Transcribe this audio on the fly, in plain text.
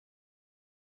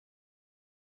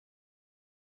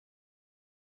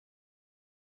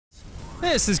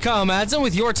This is Kyle Madson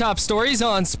with your top stories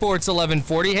on Sports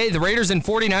 1140. Hey, the Raiders and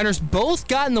 49ers both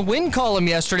got in the win column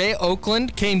yesterday.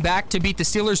 Oakland came back to beat the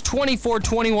Steelers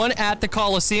 24-21 at the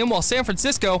Coliseum, while San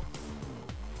Francisco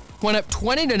went up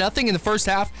 20-0 in the first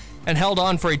half and held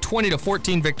on for a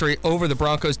 20-14 victory over the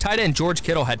Broncos. Tight end George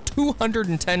Kittle had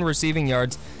 210 receiving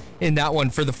yards in that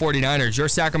one for the 49ers. Your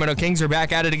Sacramento Kings are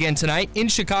back at it again tonight in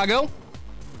Chicago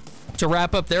to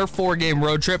wrap up their 4-game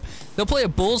road trip. They'll play a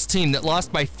Bulls team that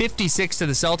lost by 56 to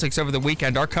the Celtics over the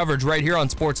weekend. Our coverage right here on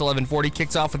Sports 1140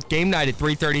 kicks off with game night at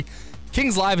 3:30.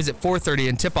 Kings Live is at 4:30,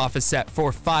 and tip-off is set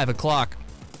for 5 o'clock.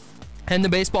 And the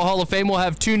Baseball Hall of Fame will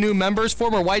have 2 new members.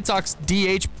 Former White Sox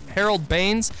DH Harold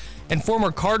Baines and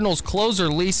former Cardinals closer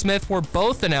Lee Smith were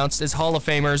both announced as Hall of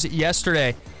Famers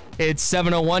yesterday. It's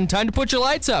 7:01. Time to put your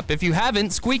lights up. If you haven't,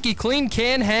 Squeaky Clean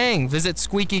can hang. Visit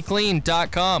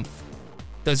squeakyclean.com.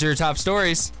 Those are your top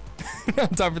stories.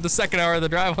 Time for the second hour of the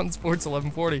drive on Sports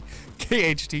 1140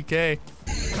 KHTK.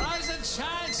 Rise and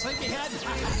shine, sleepyhead.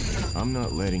 I'm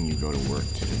not letting you go to work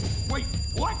today. Wait,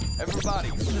 what?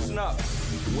 Everybody, listen up.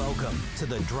 Welcome to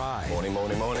The Drive. Morning,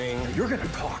 morning, morning. You're gonna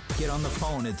talk. Get on the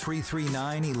phone at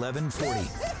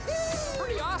 339-1140.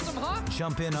 Pretty awesome, huh?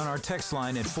 Jump in on our text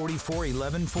line at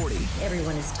 441140.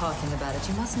 Everyone is talking about it.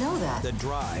 You must know that. The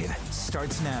Drive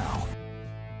starts now.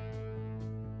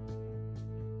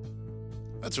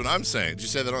 That's what I'm saying. Did you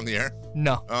say that on the air?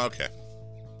 No. Oh, okay.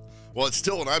 Well, it's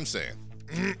still what I'm saying.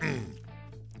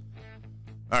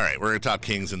 All right, we're going to talk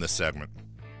Kings in this segment.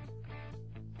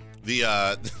 We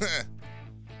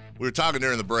were talking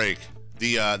during the break.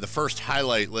 The first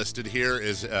highlight listed here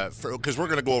is because we're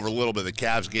going to go over a little bit of the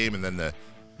Cavs game and then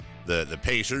the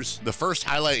Pacers. The first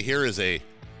highlight here is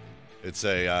it's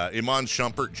a Iman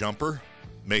Shumpert jumper,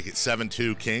 make it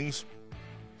 7-2 Kings.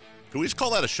 Can we just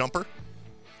call that a Shumper?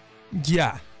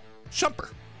 Yeah.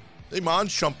 Shumper. Iman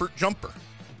Shumpert jumper.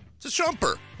 It's a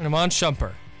Shumper. And I'm on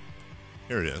Shumper.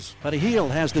 Here it is. Buddy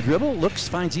Hield has the dribble, looks,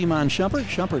 finds Iman Shumpert.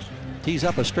 Shumpert tees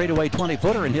up a straightaway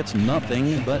 20-footer and hits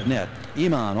nothing but net.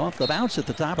 Iman off the bounce at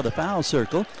the top of the foul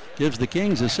circle, gives the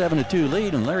Kings a 7-2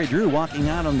 lead, and Larry Drew walking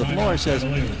out on the floor says,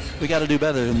 we got to do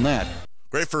better than that.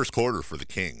 Great first quarter for the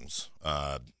Kings.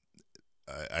 I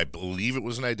believe it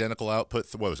was an identical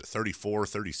output. What was it, 34,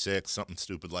 36, something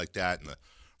stupid like that in the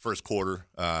first quarter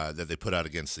that they put out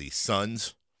against the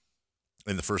Suns.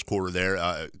 In the first quarter there,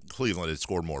 Cleveland had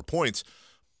scored more points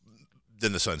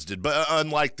than the Suns did. But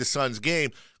unlike the Suns game,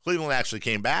 Cleveland actually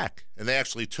came back, and they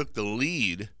actually took the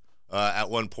lead at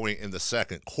one point in the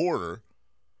second quarter.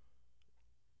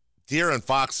 De'Aaron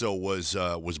Fox, though,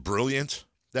 was brilliant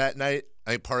that night.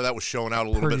 I think part of that was showing out a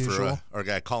little bit for our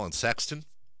guy Colin Sexton.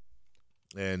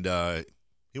 And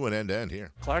he went end-to-end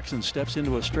here. Clarkson steps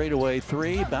into a straightaway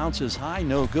 3, bounces high,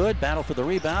 no good. Battle for the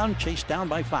rebound, chased down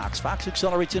by Fox. Fox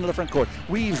accelerates into the front court,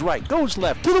 weaves right, goes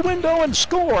left, to the window and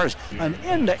scores. An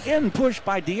end-to-end push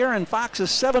by De'Aaron Fox, a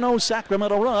 7-0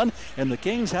 Sacramento run, and the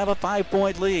Kings have a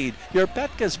 5-point lead. Your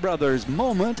Petkus brothers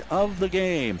moment of the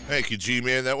game. Thank you,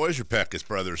 G-Man. That was your Petkus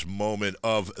brothers moment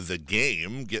of the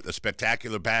game. Get the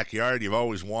spectacular backyard you've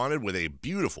always wanted with a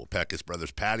beautiful Petkus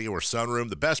brothers patio or sunroom.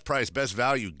 The best price, best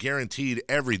value guaranteed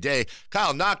every day.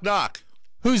 Kyle, knock, knock.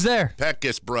 Who's there?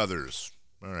 Petkus Brothers.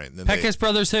 All right. Petkus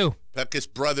Brothers who? Petkus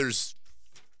Brothers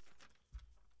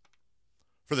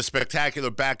for the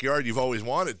spectacular backyard you've always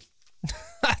wanted.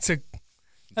 That's a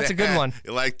good one.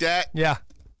 You like that? Yeah.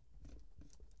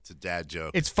 It's a dad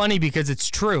joke. It's funny because it's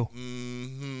true.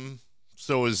 Mm-hmm.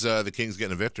 So is the Kings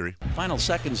getting a victory. Final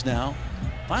seconds now.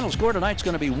 Final score tonight's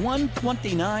going to be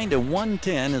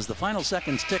 129-110 as the final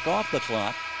seconds tick off the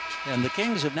clock. And the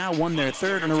Kings have now won their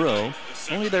 3rd in a row.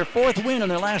 Only their 4th win in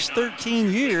their last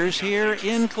 13 years here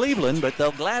in Cleveland, but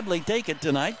they'll gladly take it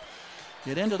tonight.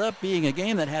 It ended up being a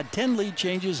game that had 10 lead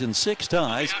changes and 6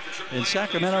 ties. And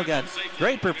Sacramento got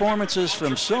great performances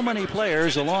from so many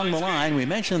players along the line. We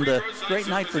mentioned the great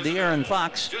night for De'Aaron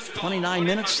Fox. 29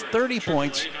 minutes, 30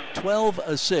 points, 12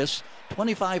 assists,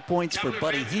 25 points for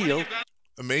Buddy Hield.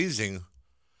 Amazing.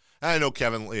 I know,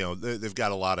 Kevin, they've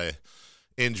got a lot of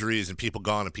injuries and people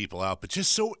gone and people out, but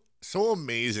just so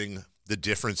amazing the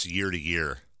difference year to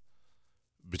year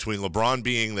between LeBron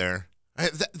being there.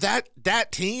 That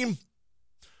team,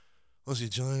 let's see,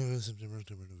 July, September,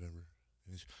 October, November.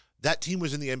 That team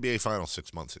was in the NBA Finals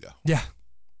 6 months ago. Yeah.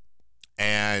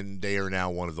 And they are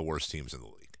now one of the worst teams in the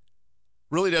league.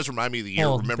 Really does remind me of the year.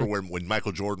 Remember when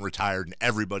Michael Jordan retired and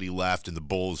everybody left and the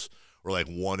Bulls were like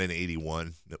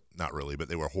 1-81. No, not really, but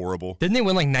they were horrible. Didn't they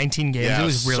win like 19 games? Yeah, it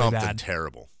was really something bad.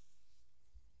 Terrible.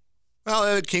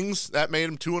 Well, the Kings, that made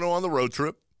them 2-0 on the road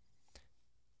trip.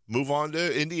 Move on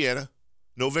to Indiana.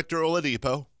 No Victor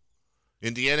Oladipo.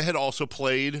 Indiana had also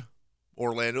played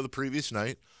Orlando the previous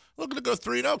night. Looking to go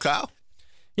 3-0, Kyle.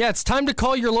 Yeah, it's time to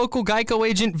call your local Geico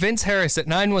agent, Vince Harris, at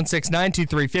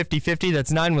 916-923-5050.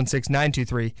 That's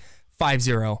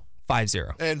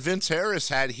 916-923-5050. And Vince Harris,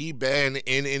 had he been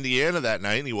in Indiana that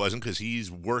night, and he wasn't because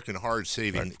he's working hard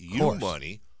saving you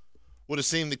money, would have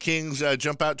seen the Kings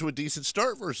jump out to a decent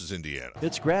start versus Indiana.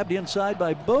 It's grabbed inside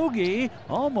by Bogey.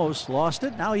 Almost lost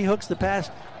it. Now he hooks the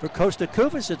pass for Costa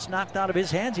Kufis. It's knocked out of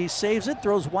his hands. He saves it,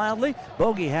 throws wildly.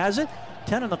 Bogey has it.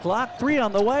 10 on the clock, 3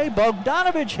 on the way.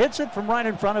 Bogdanovich hits it from right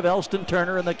in front of Elston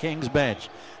Turner and the Kings bench.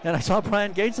 And I saw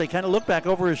Brian Gates, they kind of looked back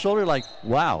over his shoulder like,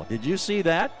 wow, did you see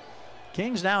that?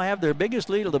 Kings now have their biggest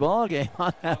lead of the ball game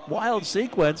on that wild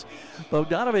sequence.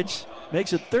 Bogdanovich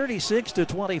makes it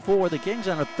 36-24. The Kings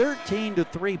on a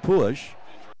 13-3 push.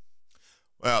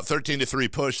 Well,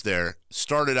 13-3 push there.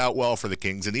 Started out well for the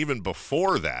Kings, and even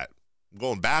before that,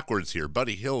 going backwards here,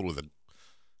 Buddy Hield with a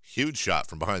huge shot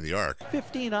from behind the arc.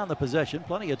 15 on the possession,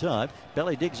 plenty of time.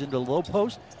 Belly digs into the low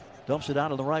post, dumps it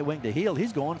out on the right wing to Hield.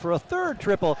 He's going for a third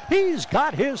triple. He's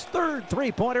got his third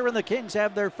three-pointer, and the Kings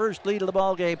have their first lead of the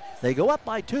ball game. They go up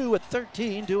by 2 at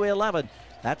 13-11.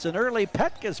 That's an early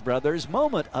Petkus brothers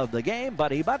moment of the game.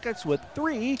 Buddy buckets with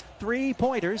 3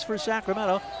 3-pointers for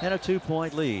Sacramento and a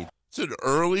 2-point lead. It's an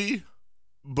early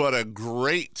but a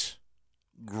great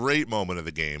moment of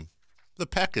the game. The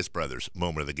Petkus brothers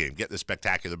moment of the game. Get the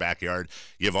spectacular backyard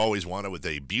you've always wanted with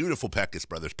a beautiful Petkus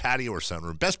brothers patio or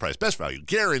sunroom. Best price, best value,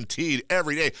 guaranteed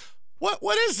every day.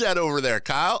 What is that over there,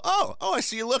 Kyle? Oh, I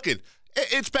see you looking.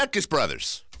 It's Petkus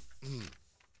brothers.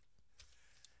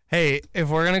 Hey, if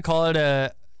we're going to call it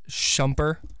a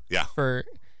shumper,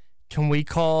 can we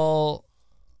call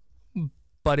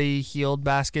Buddy Hield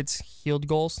baskets Hield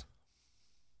goals?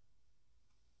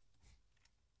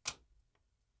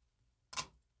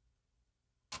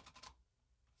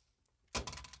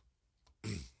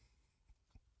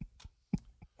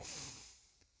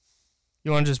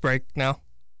 You want to just break now?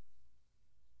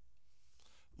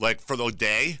 Like for the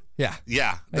day? Yeah.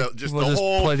 Yeah. We'll just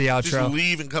play the outro. Just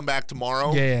leave and come back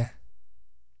tomorrow? Yeah.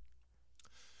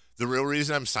 The real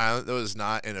reason I'm silent, though, is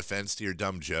not an offense to your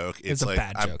dumb joke. It's a like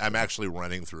bad joke. I'm actually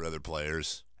running through other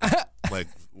players. Like,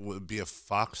 would it be a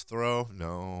Fox throw?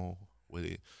 No. Would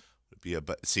it be a...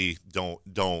 See, don't.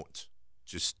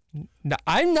 Just... No,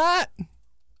 I'm not.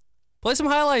 Play some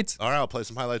highlights. All right, I'll play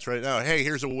some highlights right now. Hey,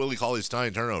 here's a Willie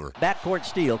Cauley-Stein turnover. Backcourt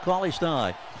steal,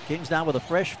 Cauley-Stein. Kings now with a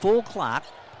fresh full clock.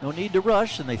 No need to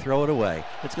rush, and they throw it away.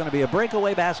 It's going to be a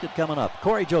breakaway basket coming up.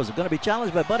 Corey Joseph going to be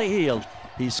challenged by Buddy Hield.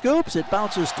 He scoops, it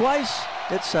bounces twice,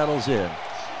 it settles in.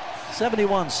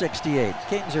 71-68.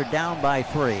 Kings are down by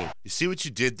 3. You see what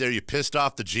you did there? You pissed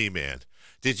off the G-Man.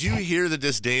 Did you hear the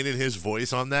disdain in his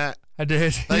voice on that? I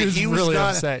did. Like, he was really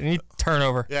upset. And he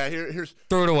turnover. Yeah, here's...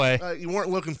 Throw it away. You weren't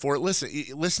looking for it.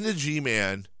 Listen to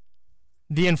G-Man.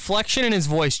 The inflection in his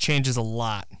voice changes a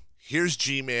lot. Here's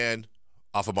G-Man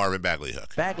off a Marvin Bagley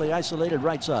hook. Bagley isolated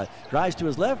right side. Drives to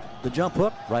his left. The jump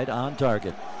hook right on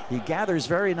target. He gathers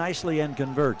very nicely and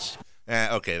converts.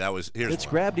 Okay, that was... It's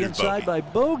grabbed inside by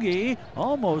Bogey.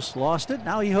 Almost lost it.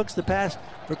 Now he hooks the pass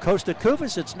for Costa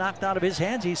Kufis. It's knocked out of his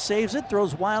hands. He saves it,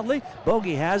 throws wildly.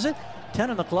 Bogey has it. 10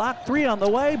 on the clock, 3 on the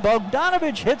way.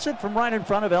 Bogdanovich hits it from right in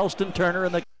front of Elston Turner.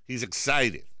 And He's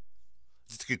excited.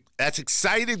 That's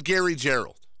excited Gary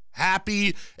Gerald.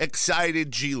 Happy, excited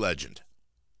G-Legend.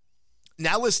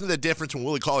 Now listen to the difference when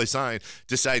Willie Cauley-Stein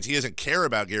decides he doesn't care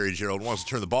about Gary Gerald and wants to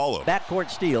turn the ball over. Backcourt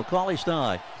steal,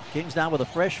 Cauley-Stein. Kings now with a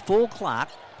fresh full clock.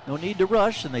 No need to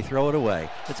rush, and they throw it away.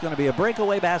 It's going to be a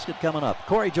breakaway basket coming up.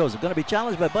 Corey Joseph going to be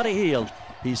challenged by Buddy Hield.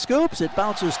 He scoops, it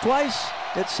bounces twice,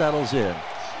 it settles in.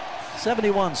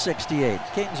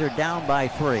 71-68. Kings are down by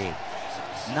 3.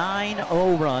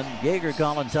 9-0 run. Jaeger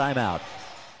calling timeout.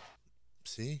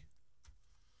 See?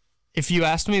 If you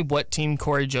asked me what team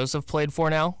Corey Joseph played for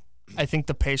now, I think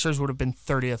the Pacers would have been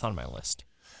 30th on my list.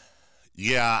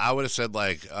 Yeah, I would have said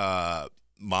like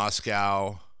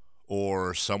Moscow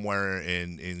or somewhere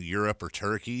in Europe or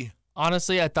Turkey.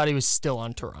 Honestly, I thought he was still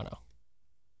on Toronto.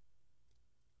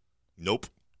 Nope.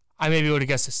 I maybe would have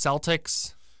guessed the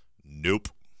Celtics. Nope.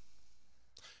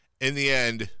 In the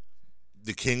end,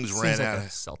 the Kings ran out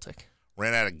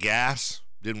of gas,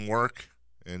 didn't work,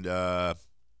 and the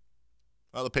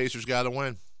Pacers got a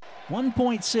win.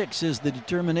 1.6 is the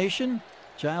determination.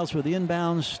 Giles with the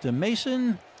inbounds to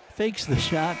Mason, fakes the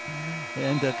shot,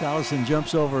 and Collison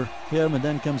jumps over him and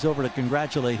then comes over to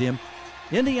congratulate him.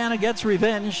 Indiana gets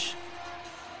revenge.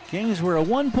 Kings were a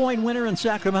 1-point winner in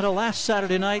Sacramento last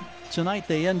Saturday night. Tonight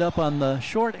they end up on the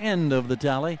short end of the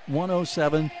tally,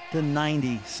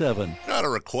 107-97. Got a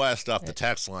request off the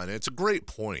text line. It's a great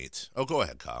point. Oh, go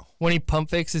ahead, Kyle. When he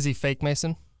pump fakes, is he fake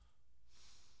Mason?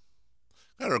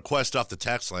 Got a request off the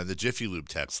text line, the Jiffy Lube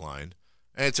text line,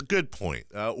 and it's a good point.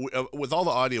 With all the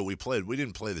audio we played, we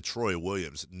didn't play the Troy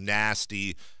Williams.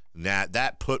 Nasty.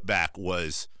 That putback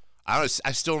was, I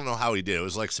still don't know how he did. It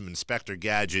was like some Inspector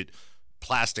Gadget,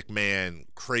 Plastic Man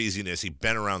craziness. He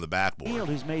bent around the backboard.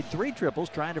 He's made 3 triples,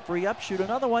 trying to free up, shoot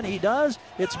another one. He does.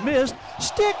 It's missed.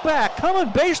 Stick back,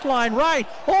 coming baseline right.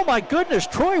 Oh my goodness,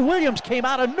 Troy Williams came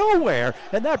out of nowhere,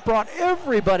 and that brought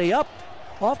everybody up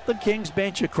off the Kings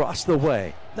bench across the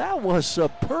way. That was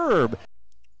superb.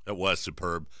 It was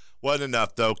superb. Wasn't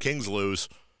enough, though. Kings lose.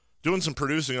 Doing some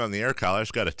producing on the air, Kyle. I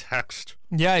just got a text.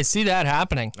 Yeah, I see that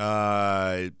happening.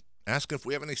 Asking if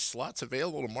we have any slots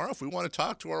available tomorrow if we want to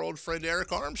talk to our old friend Eric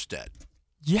Armstead.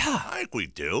 Yeah. I think we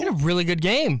do. He had a really good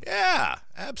game. Yeah,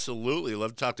 absolutely.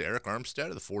 Love to talk to Eric Armstead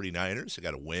of the 49ers. They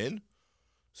got a win.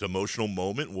 It's an emotional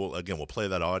moment. We'll play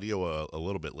that audio a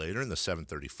little bit later in the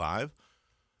 7:35.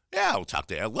 Yeah, I'd love to talk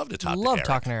to Eric. Love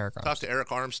talking to Eric Armstead. Talk to Eric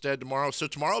Armstead tomorrow. So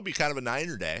tomorrow will be kind of a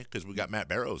Niner day because we got Matt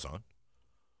Barrows on.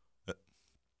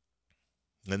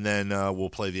 And then we'll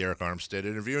play the Eric Armstead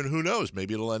interview, and who knows,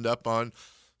 maybe it'll end up on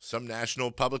some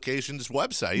national publication's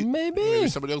website. Maybe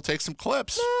somebody will take some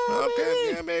clips.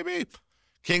 Okay, yeah, maybe.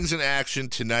 Kings in action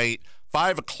tonight,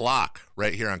 5 o'clock,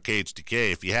 right here on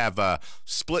KHTK. If you have a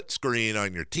split screen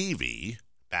on your TV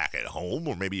back at home,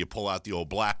 or maybe you pull out the old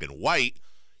black and white,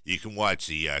 you can watch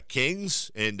the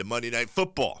Kings and the Monday Night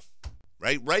Football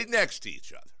right next to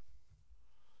each other.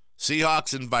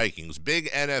 Seahawks and Vikings, big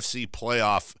NFC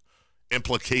playoff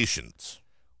implications.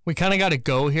 We kind of got to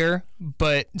go here,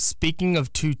 but speaking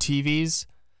of 2 TVs,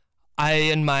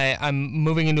 I'm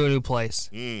moving into a new place,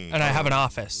 and I have an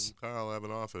office. Carl, I have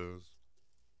an office.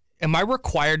 Am I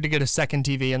required to get a second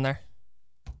TV in there?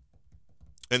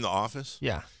 In the office?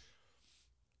 Yeah.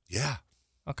 Yeah.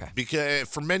 Okay. Because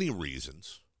for many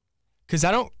reasons. Because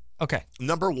I don't. Okay.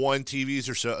 Number one, TVs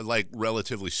are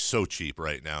relatively so cheap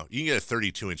right now. You can get a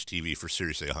 32-inch TV for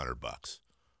seriously $100,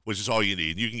 which is all you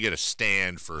need. You can get a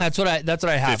stand for that's what I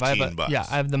have. $15. I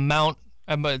have the mount.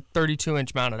 I have a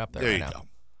 32-inch mounted up there. There right you now.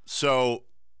 go.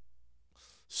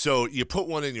 So you put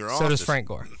one in your office. So does Frank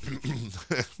Gore.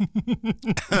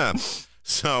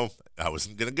 So I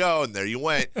wasn't gonna go, and there you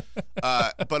went.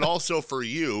 But also for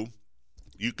you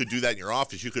could do that in your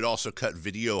office. You could also cut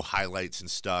video highlights and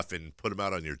stuff and put them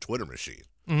out on your Twitter machine.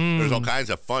 There's all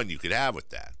kinds of fun you could have with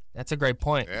that. That's a great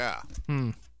point. Yeah.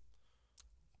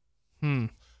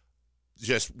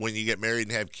 Just when you get married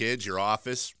and have kids, your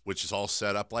office, which is all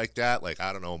set up like that, like,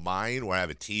 I don't know, mine, where I have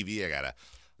a TV, I got a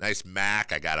nice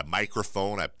Mac, I got a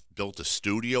microphone, I built a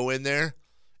studio in there,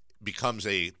 becomes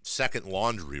a second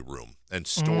laundry room and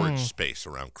storage space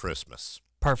around Christmas.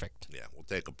 Perfect. Yeah, we'll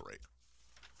take a break.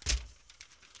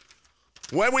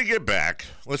 When we get back,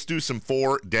 let's do some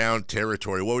 4-down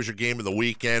territory. What was your game of the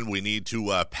weekend? We need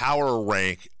to power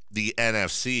rank the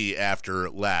NFC after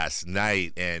last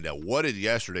night. And what did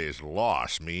yesterday's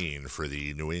loss mean for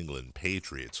the New England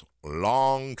Patriots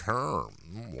long term?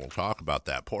 We'll talk about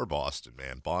that. Poor Boston,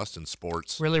 man. Boston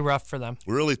sports. Really rough for them.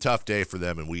 Really tough day for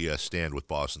them, and we stand with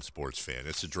Boston sports fan.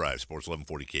 It's a drive. Sports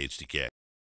 1140 KHTK.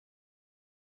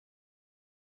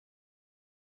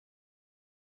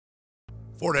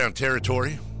 4-down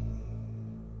territory.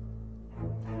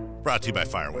 Brought to you by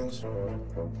Firewings.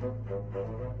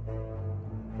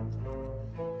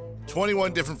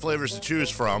 21 different flavors to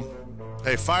choose from.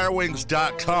 Hey,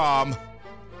 firewings.com.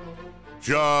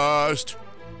 Just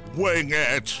wing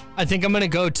it. I think I'm going to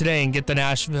go today and get the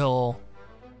Nashville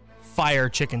Fire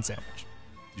chicken sandwich.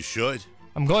 You should.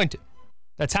 I'm going to.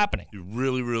 That's happening. You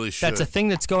really, really should. That's a thing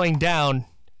that's going down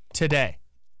today.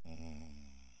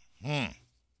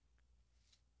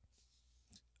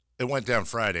 It went down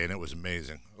Friday, and it was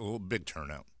amazing. A little big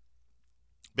turnout.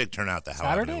 Big turnout at the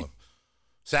house.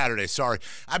 Saturday, sorry.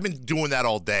 I've been doing that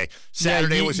all day.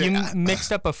 Saturday you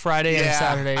mixed up a Friday and a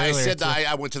Saturday earlier. I said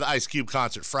I went to the Ice Cube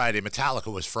concert Friday.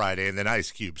 Metallica was Friday, and then Ice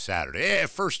Cube Saturday. Yeah,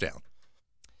 first down.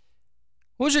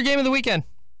 What was your game of the weekend?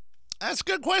 That's a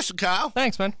good question, Kyle.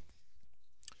 Thanks, man.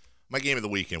 My game of the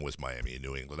weekend was Miami and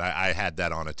New England. I had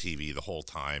that on a TV the whole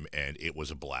time, and it was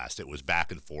a blast. It was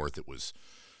back and forth. It was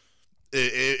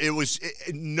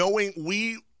knowing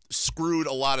we screwed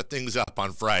a lot of things up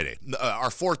on Friday. Our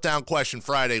 4th down question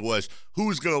Friday was,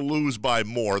 who's going to lose by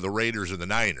more, the Raiders or the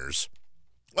Niners?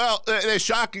 Well, they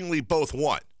shockingly both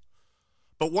won.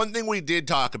 But one thing we did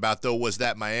talk about, though, was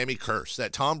that Miami curse,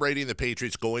 that Tom Brady and the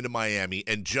Patriots go into Miami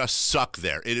and just suck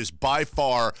there. It is by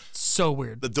far so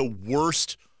weird. The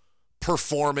worst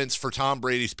performance for Tom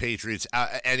Brady's Patriots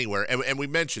anywhere. And we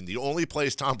mentioned the only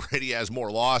place Tom Brady has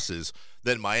more losses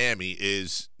than Miami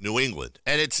is New England.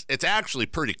 And it's actually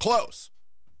pretty close.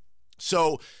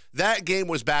 So that game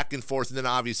was back and forth, and then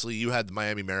obviously you had the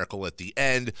Miami Miracle at the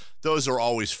end. Those are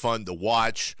always fun to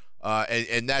watch,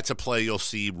 and that's a play you'll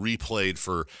see replayed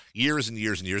for years and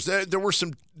years and years.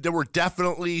 There were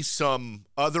definitely some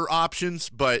other options,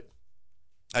 but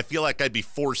I feel like I'd be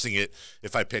forcing it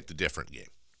if I picked a different game.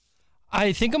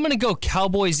 I think I'm going to go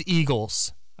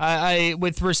Cowboys-Eagles. I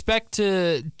with respect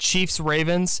to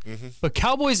Chiefs-Ravens, but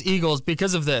Cowboys-Eagles,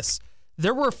 because of this,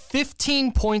 there were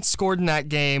 15 points scored in that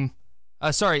game.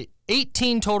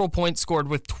 18 total points scored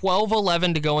with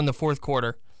 12-11 to go in the fourth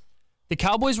quarter. The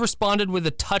Cowboys responded with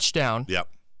a touchdown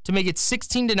to make it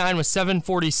 16-9 with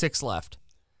 7:46 left.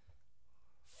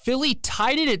 Philly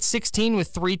tied it at 16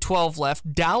 with 3:12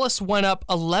 left. Dallas went up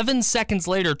 11 seconds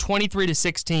later,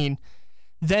 23-16.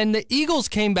 Then the Eagles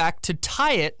came back to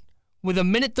tie it with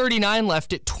 1:39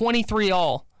 left at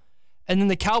 23-all. And then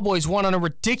the Cowboys won on a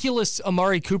ridiculous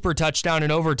Amari Cooper touchdown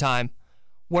in overtime,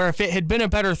 where if it had been a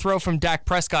better throw from Dak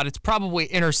Prescott, it's probably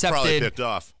intercepted picked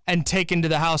off and taken to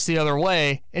the house the other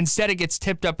way. Instead, it gets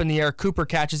tipped up in the air. Cooper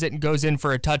catches it and goes in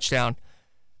for a touchdown.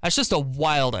 That's just a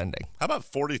wild ending. How about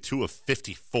 42 of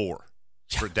 54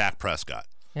 for Dak Prescott?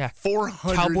 Yeah,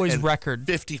 455 Cowboys record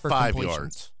 55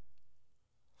 yards.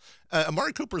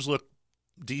 Amari Cooper's looked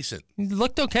decent. He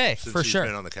looked okay, since for he's sure.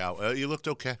 been on the cow. You looked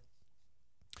okay.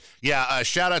 Yeah,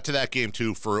 shout out to that game,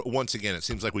 too, for, once again, it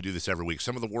seems like we do this every week,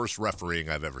 some of the worst refereeing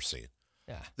I've ever seen.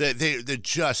 Yeah. They're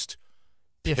just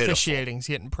The pitiful. officiating's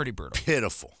getting pretty brutal.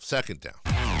 Pitiful. Second down.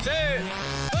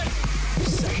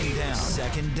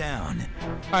 Second down.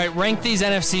 All right, rank these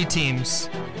NFC teams.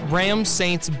 Rams,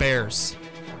 Saints, Bears.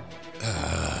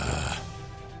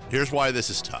 Here's why this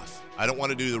is tough. I don't want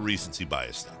to do the recency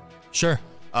bias thing. Sure.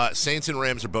 Saints and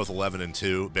Rams are both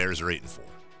 11-2. Bears are 8-4.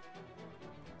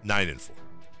 9-4.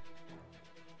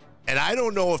 And I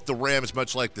don't know if the Rams,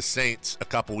 much like the Saints a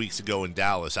couple weeks ago in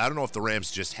Dallas, I don't know if the Rams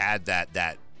just had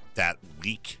that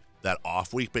week, that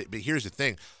off week. But here's the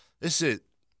thing: this is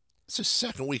the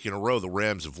second week in a row the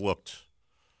Rams have looked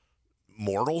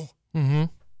mortal. Mm-hmm.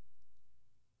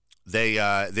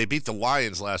 They beat the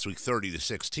Lions last week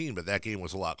 30-16, but that game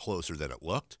was a lot closer than it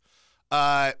looked.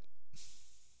 I'm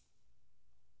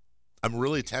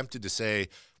really tempted to say,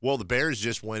 well, the Bears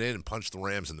just went in and punched the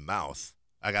Rams in the mouth.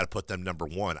 I got to put them number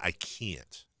one. I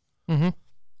can't. Mm-hmm.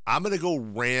 I'm going to go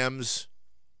Rams.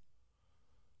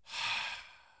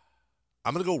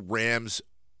 I'm going to go Rams,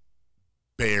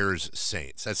 Bears,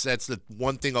 Saints. That's the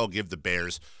one thing I'll give the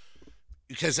Bears,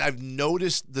 because I've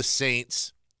noticed the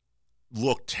Saints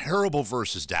look terrible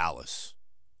versus Dallas.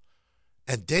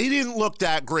 And they didn't look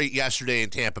that great yesterday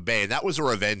in Tampa Bay, and that was a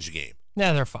revenge game.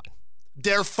 Yeah, they're fine.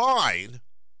 They're fine.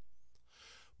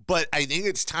 But I think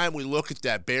it's time we look at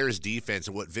that Bears defense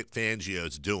and what Vic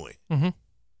Fangio's doing. Mm-hmm.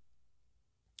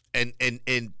 And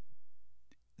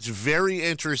it's very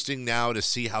interesting now to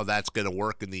see how that's going to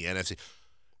work in the NFC.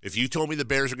 If you told me the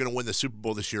Bears are going to win the Super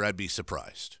Bowl this year, I'd be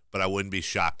surprised. But I wouldn't be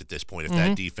shocked at this point if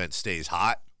that defense stays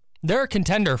hot. They're a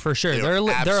contender for sure.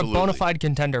 They're a bona fide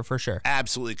contender for sure.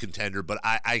 Absolutely contender, but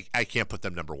I can't put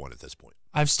them number one at this point.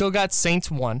 I've still got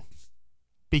Saints 1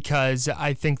 because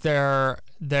I think their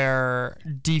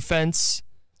defense,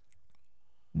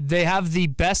 they have the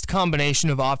best combination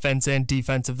of offense and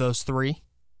defense of those three.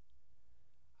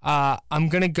 I'm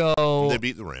going to go... They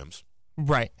beat the Rams.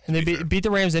 Right. And they beat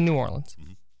the Rams in New Orleans.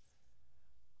 Mm-hmm.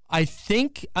 I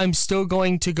think I'm still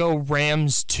going to go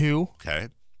Rams 2. Okay.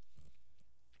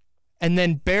 And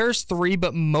then Bears 3,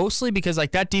 but mostly because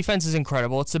that defense is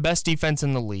incredible. It's the best defense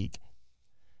in the league.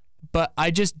 But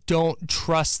I just don't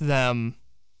trust them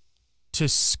to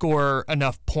score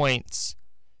enough points,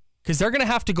 because they're going to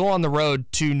have to go on the road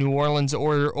to New Orleans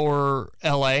or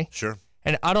L.A. Sure.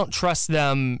 And I don't trust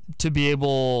them to be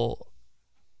able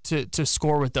to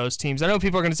score with those teams. I know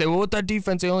people are going to say, well, with that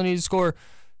defense, they only need to score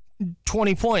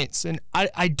 20 points. And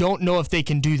I don't know if they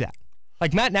can do that.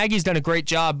 Matt Nagy's done a great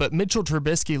job, but Mitchell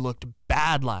Trubisky looked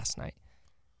bad last night.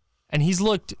 And he's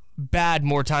looked bad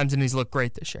more times than he's looked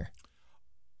great this year.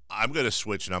 I'm going to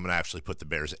switch, and I'm going to actually put the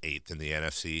Bears 8th in the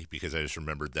NFC, because I just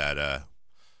remembered that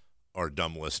our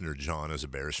dumb listener, John, is a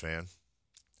Bears fan.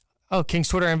 Oh, King's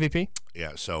Twitter MVP?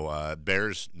 Yeah, so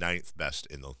Bears 9th best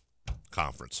in the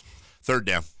conference. Third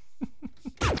down.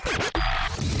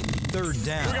 Third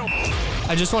down.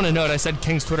 I just want to note, I said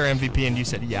King's Twitter MVP, and you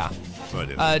said yeah. No, I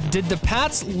didn't. Did the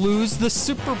Pats lose the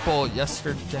Super Bowl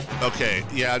yesterday? Okay,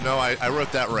 yeah, no, I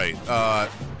wrote that right.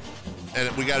 And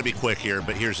we got to be quick here,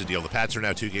 but here's the deal. The Pats are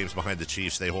now 2 games behind the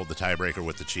Chiefs. They hold the tiebreaker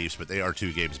with the Chiefs, but they are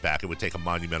 2 games back. It would take a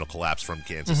monumental collapse from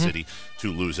Kansas City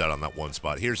to lose out on that one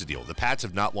spot. Here's the deal. The Pats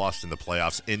have not lost in the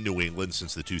playoffs in New England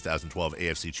since the 2012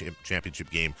 AFC Championship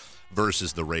game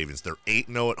versus the Ravens. They're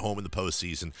 8-0 at home in the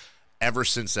postseason. ever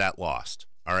since that loss.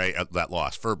 All right, that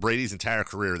loss. For Brady's entire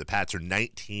career, the Pats are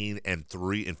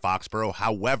 19-3 in Foxborough.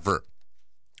 However,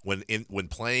 when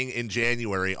playing in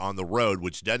January on the road,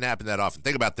 which doesn't happen that often.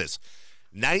 Think about this.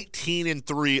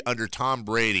 19-3 under Tom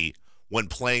Brady when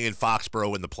playing in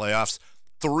Foxborough in the playoffs,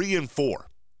 3-4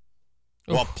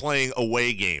 while playing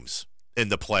away games in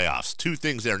the playoffs. Two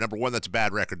things there. Number one, that's a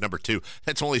bad record. Number two,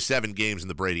 that's only 7 games in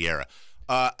the Brady era.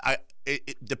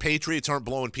 The Patriots aren't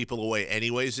blowing people away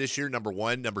anyways this year, number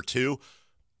one. Number two,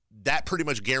 that pretty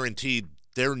much guaranteed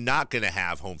they're not going to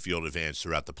have home field advantage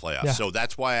throughout the playoffs. Yeah. So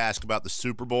that's why I ask about the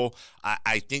Super Bowl.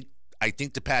 I think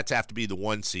the Pats have to be the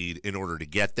 1 seed in order to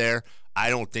get there. I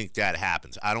don't think that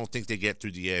happens. I don't think they get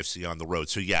through the AFC on the road.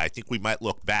 So, yeah, I think we might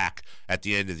look back at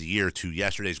the end of the year to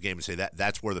yesterday's game and say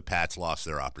that's where the Pats lost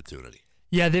their opportunity.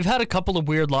 Yeah, they've had a couple of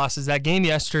weird losses. That game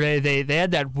yesterday, they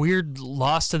had that weird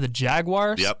loss to the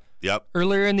Jaguars. Yep.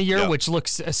 Earlier in the year, which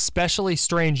looks especially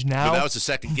strange now. But that was the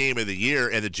second game of the year,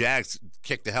 and the Jags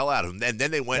kicked the hell out of them. And then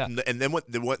they went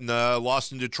and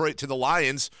lost in Detroit to the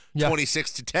Lions,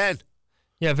 26-10.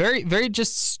 Yeah, very, very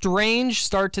just strange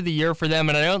start to the year for them,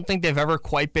 and I don't think they've ever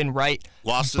quite been right.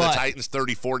 Lost to the Titans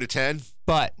 34-10.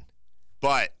 But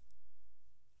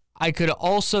I could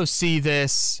also see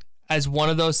this as one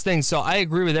of those things. So I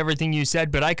agree with everything you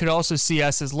said, but I could also see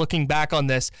us as looking back on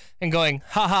this and going,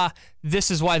 haha,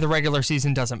 this is why the regular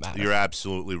season doesn't matter. You're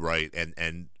absolutely right.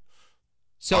 And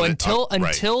so until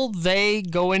they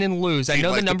go in and lose, I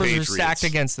know the numbers are stacked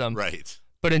against them. Right.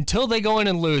 But until they go in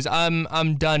and lose,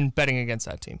 I'm done betting against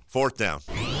that team. Fourth down.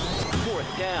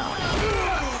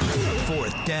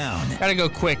 Gotta go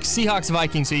quick. Seahawks,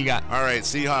 Vikings, who you got? All right,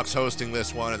 Seahawks hosting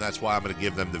this one, and that's why I'm going to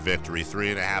give them the victory.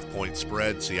 3.5-point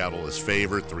spread. Seattle is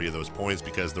favored. 3 of those points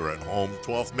because they're at home.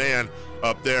 12th man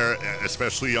up there,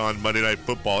 especially on Monday Night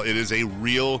Football. It is a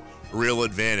real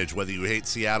advantage, whether you hate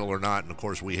Seattle or not. And, of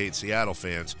course, we hate Seattle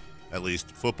fans, at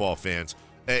least football fans.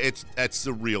 That's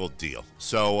the real deal.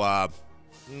 So I'm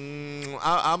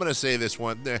going to say this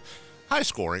one. High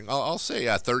scoring. I'll say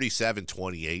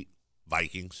 37-28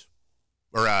 Vikings.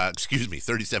 Or,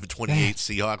 37-28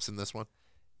 Seahawks in this one.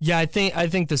 Yeah, I think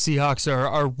the Seahawks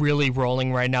are really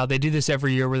rolling right now. They do this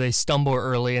every year where they stumble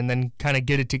early and then kind of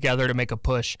get it together to make a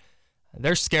push.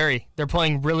 They're scary. They're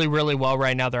playing really, really well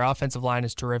right now. Their offensive line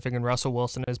is terrific, and Russell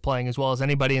Wilson is playing as well as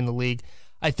anybody in the league.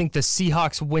 I think the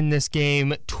Seahawks win this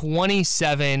game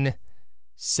 27-17.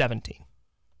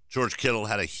 George Kittle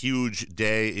had a huge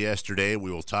day yesterday. We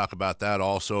will talk about that.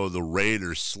 Also, the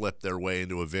Raiders slipped their way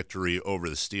into a victory over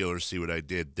the Steelers. See what I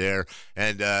did there.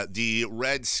 And the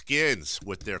Redskins,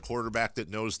 with their quarterback that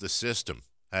knows the system,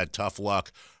 had tough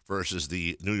luck versus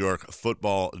the New York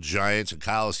Football Giants. And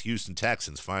Kyle's Houston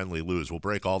Texans finally lose. We'll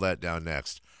break all that down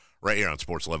next right here on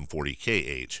Sports 1140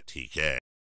 KHTK.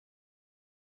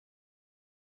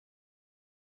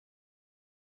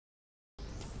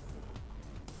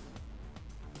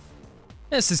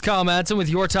 This is Kyle Madson with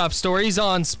your top stories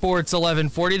on Sports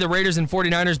 1140. The Raiders and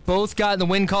 49ers both got in the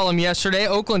win column yesterday.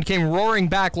 Oakland came roaring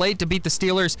back late to beat the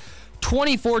Steelers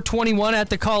 24-21 at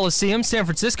the Coliseum. San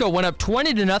Francisco went up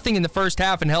 20-0 in the first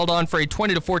half and held on for a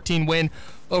 20-14 win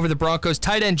over the Broncos.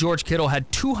 Tight end George Kittle had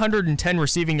 210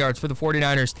 receiving yards for the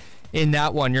 49ers in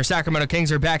that one. Your Sacramento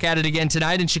Kings are back at it again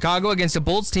tonight in Chicago against a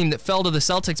Bulls team that fell to the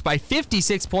Celtics by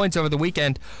 56 points over the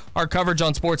weekend. Our coverage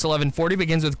on Sports 1140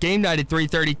 begins with game night at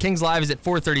 3:30. Kings Live is at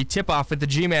 4:30. Tip-off with the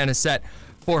G-Man is set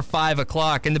for 5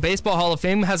 o'clock. And the Baseball Hall of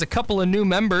Fame has a couple of new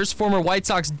members. Former White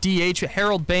Sox DH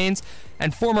Harold Baines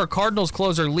and former Cardinals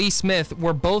closer Lee Smith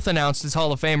were both announced as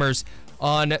Hall of Famers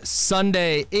on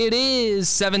Sunday. It is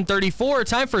 7:34.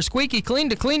 Time for Squeaky Clean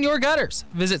to clean your gutters.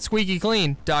 Visit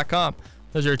squeakyclean.com.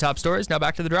 Those are your top stories. Now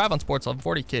back to the drive on Sports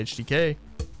 1140 KHTK.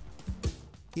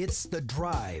 It's The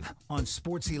Drive on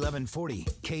Sports 1140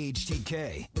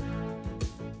 KHTK.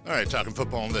 All right, talking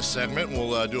football in this segment.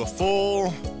 We'll do a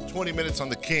full 20 minutes on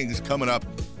the Kings coming up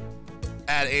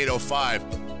at 8:05.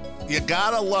 You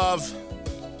gotta love.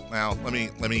 Well, let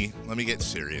me get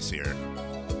serious here.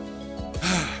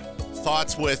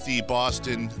 Thoughts with the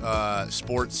Boston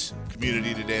sports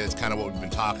community today. That's kind of what we've been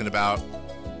talking about.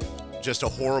 Just a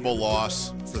horrible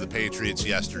loss for the Patriots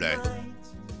yesterday.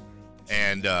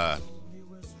 And,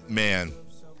 man,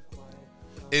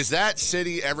 is that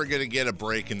city ever going to get a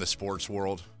break in the sports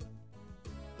world?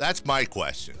 That's my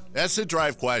question. That's the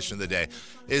drive question of the day.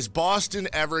 Is Boston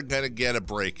ever going to get a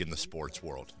break in the sports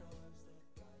world?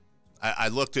 I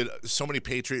looked at so many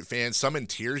Patriot fans, some in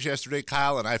tears yesterday,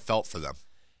 Kyle, and I felt for them.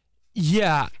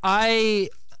 Yeah, I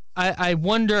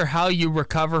wonder how you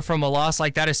recover from a loss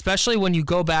like that, especially when you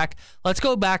go back. Let's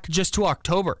go back just to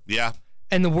October. Yeah.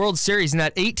 and the World Series in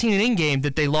that 18-inning game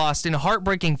that they lost in a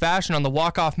heartbreaking fashion on the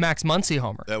walk-off Max Muncy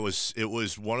homer. It was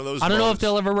one of those I don't know if moments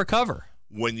they'll ever recover.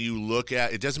 when you look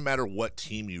at it, doesn't matter what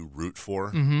team you root for.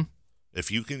 Mm-hmm.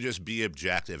 If you can just be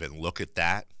objective and look at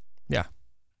that, Yeah.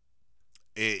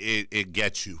 it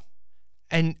gets you.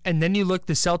 And then you look,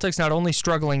 the Celtics not only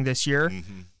struggling this year,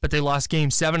 but they lost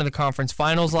Game 7 of the conference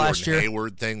finals last year.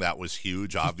 Hayward thing, that was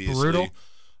huge, obviously. Brutal.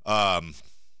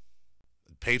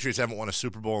 Patriots haven't won a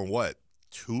Super Bowl in what,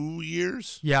 2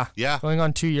 years? Yeah. Yeah. Going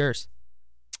on 2 years.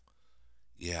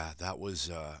 Yeah, that was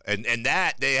and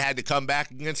that they had to come back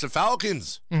against the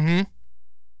Falcons. Mm-hmm.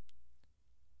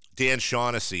 Dan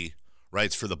Shaughnessy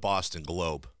writes for the Boston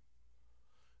Globe.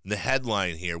 And the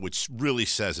headline here, which really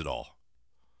says it all,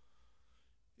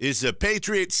 is the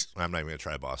Patriots. I'm not even going to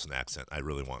try a Boston accent. I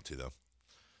really want to, though.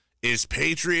 Is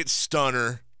Patriots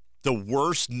stunner the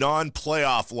worst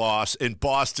non-playoff loss in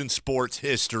Boston sports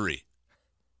history?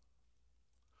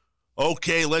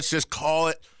 Okay, let's just call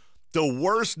it the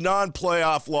worst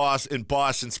non-playoff loss in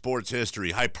Boston sports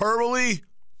history. Hyperbole?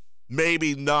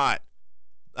 Maybe not.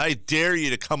 I dare you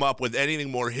to come up with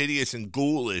anything more hideous and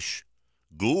ghoulish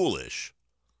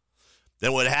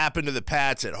than what happened to the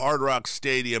Pats at Hard Rock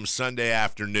Stadium Sunday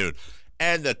afternoon.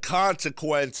 And the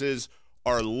consequences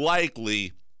are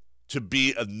likely to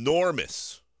be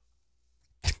enormous.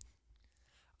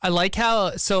 I like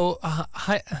how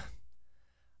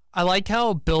I like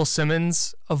how Bill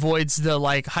Simmons avoids the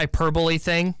hyperbole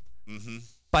thing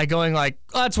by going oh,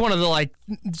 that's one of the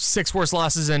 6 worst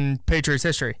losses in Patriots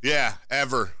history. Yeah,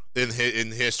 ever in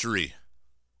history.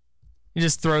 He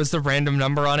just throws the random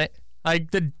number on it.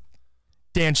 The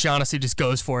Dan Shaughnessy just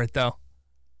goes for it though.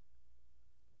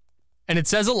 And it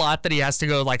says a lot that he has to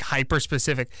go hyper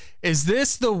specific. Is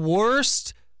this the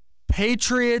worst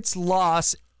Patriots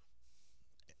loss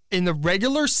in the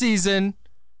regular season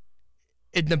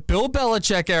in the Bill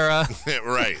Belichick era?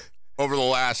 Right. Over the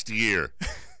last year.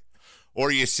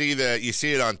 Or you see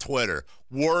it on Twitter.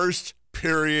 Worst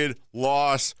period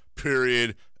loss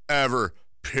period ever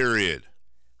period.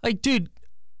 Dude,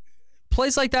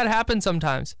 plays like that happen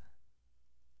sometimes.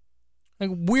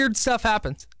 Weird stuff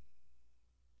happens.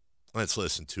 Let's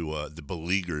listen to the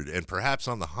beleaguered and perhaps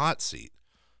on the hot seat,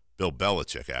 Bill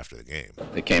Belichick after the game.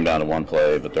 It came down to one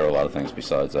play, but there were a lot of things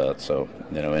besides that. So,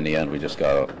 in the end, we just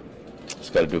got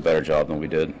to do a better job than we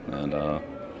did. And,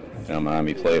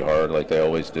 Miami played hard like they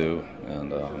always do.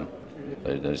 And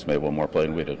they just made one more play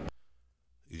than we did.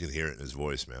 You can hear it in his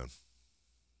voice, man.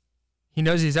 He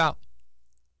knows he's out.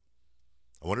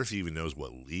 I wonder if he even knows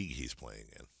what league he's playing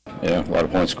in. Yeah, a lot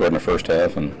of points scored in the first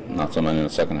half and not so many in the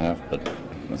second half, but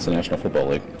it's the National Football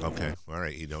League. Okay, all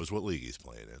right. He knows what league he's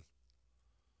playing in.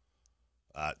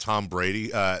 Tom Brady,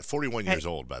 41 years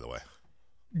old, by the way.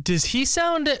 Does he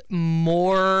sound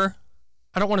more,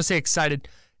 I don't want to say excited,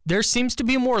 there seems to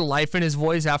be more life in his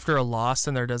voice after a loss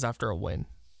than there does after a win.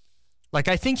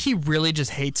 I think he really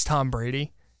just hates Tom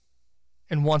Brady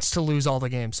and wants to lose all the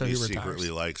games, so he retires. Secretly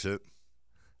likes it.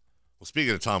 Well,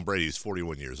 speaking of Tom Brady, he's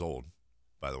 41 years old,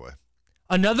 by the way.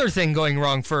 Another thing going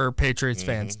wrong for Patriots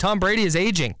fans. Tom Brady is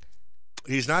aging.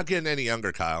 He's not getting any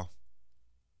younger, Kyle.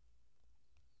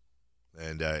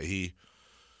 And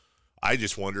I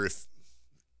just wonder if,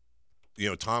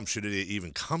 Tom should have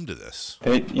even come to this.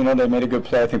 They made a good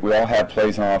play. I think we all had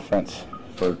plays on offense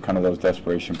for kind of those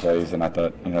desperation plays, and I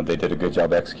thought, they did a good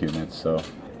job executing it. So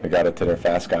they got it to their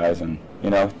fast guys, and,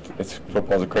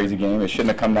 football's a crazy game. It shouldn't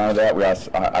have come down to that.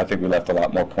 I think we left a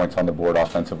lot more points on the board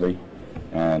offensively,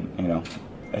 and,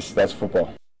 that's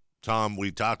football. Tom, we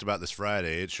talked about this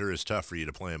Friday. It sure is tough for you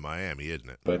to play in Miami, isn't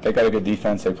it? But they got a good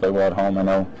defense. They play well at home. I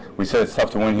know we said it's tough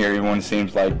to win here, even when it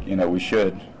seems like, we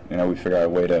should. We figure out a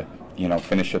way to,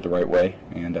 finish it the right way.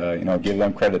 And, give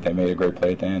them credit. They made a great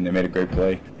play at the end. They made a great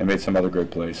play. They made some other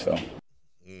great plays. So.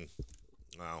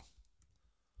 Wow.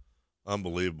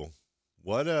 Unbelievable.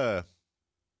 What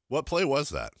play was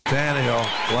that? Tannehill,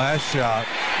 last shot,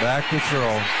 back to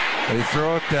throw. They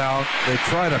throw it down. They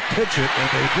try to pitch it, and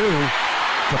they do.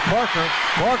 To Parker.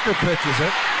 Parker pitches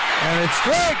it, and it's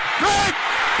Greg!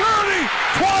 30,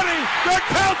 20,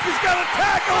 Gronkowski's got a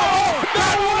tackle! Oh,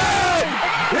 no way!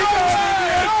 He goes in the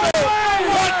end zone!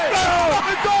 Touchdown!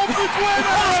 The Dolphins win!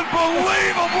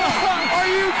 Unbelievable! Are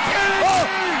you kidding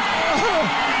me?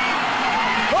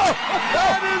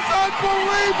 That is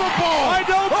unbelievable! I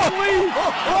don't believe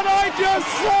what I just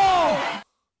saw!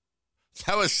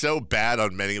 That was so bad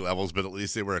on many levels, but at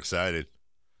least they were excited.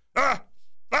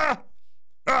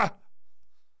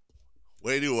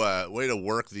 Way to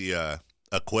work the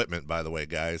equipment, by the way,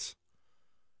 guys.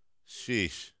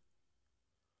 Sheesh.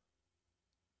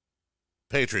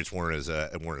 Patriots weren't as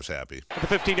happy. At the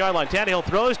 15-yard line, Tannehill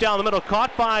throws down the middle,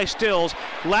 caught by Stills,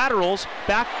 laterals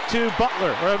back to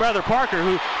Butler, or rather Parker,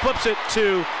 who flips it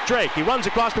to Drake. He runs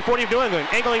across the 40 of New England,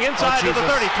 angling inside to the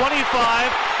 30,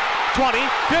 25, 20,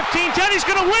 15, 10. He's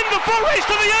going to win the full race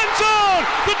to the end zone.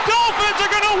 The Dolphins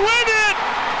are going to win it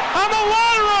on the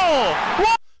lateral.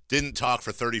 What? Didn't talk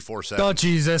for 34 seconds. Oh,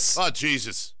 Jesus. Oh,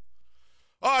 Jesus.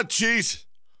 Oh, jeez.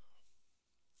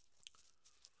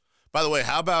 By the way,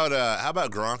 how about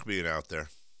Gronk being out there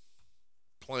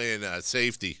playing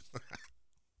safety?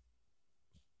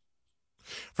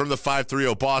 From the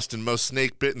 530 Boston, most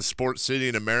snake-bitten sports city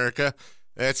in America.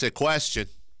 That's a question.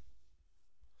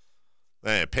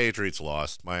 Man, Patriots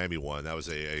lost. Miami won. That was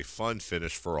a fun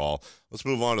finish for all. Let's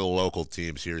move on to the local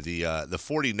teams here. The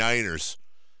 49ers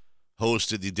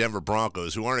hosted the Denver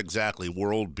Broncos, who aren't exactly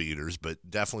world beaters, but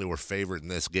definitely were favored in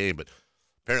this game. But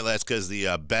apparently that's because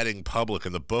the betting public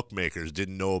and the bookmakers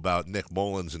didn't know about Nick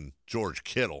Mullins and George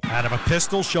Kittle. Out of a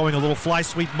pistol, showing a little fly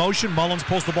sweep motion. Mullins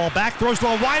pulls the ball back, throws to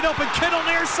a wide open Kittle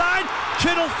near side.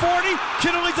 Kittle 40.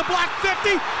 Kittle needs a block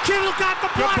 50. Kittle got the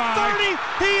block. Goodbye.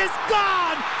 30. He is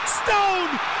gone. Stone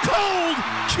cold.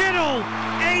 Kittle,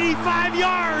 85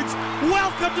 yards.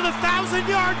 Welcome to the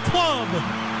 1,000-yard club.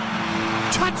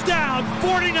 Touchdown,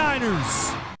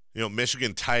 49ers. You know,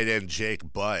 Michigan tight end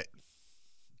Jake Butt,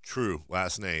 true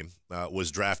last name,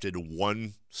 was drafted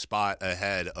one spot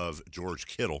ahead of George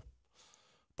Kittle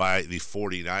by the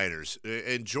 49ers.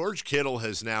 And George Kittle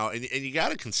has now, and you got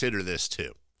to consider this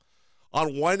too.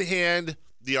 On one hand,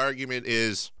 the argument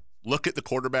is, look at the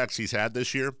quarterbacks he's had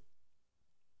this year,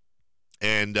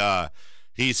 and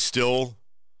he's still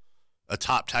a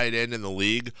top tight end in the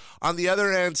league. On the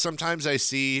other hand, sometimes I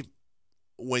see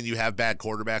when you have bad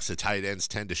quarterbacks, the tight ends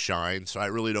tend to shine, so I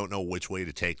really don't know which way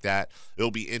to take that. It'll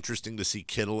be interesting to see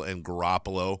Kittle and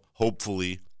Garoppolo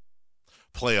hopefully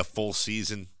play a full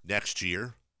season next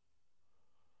year.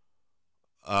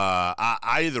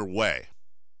 Either way,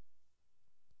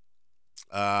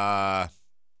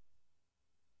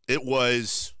 it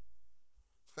was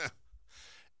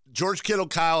George Kittle,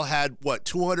 Kyle, had,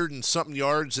 200 and something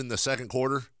yards in the second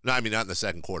quarter? No, I mean, not in the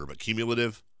second quarter, but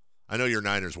cumulative. I know you're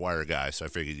Niners wire guy, so I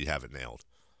figured you'd have it nailed.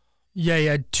 Yeah, he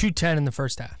had 210 in the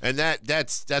first half. And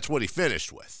that's what he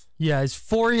finished with. Yeah, he's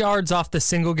 4 yards off the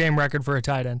single-game record for a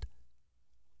tight end.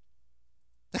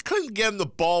 They couldn't get him the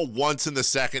ball once in the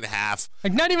second half.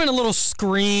 Like, not even a little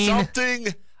screen.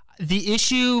 Something. The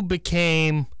issue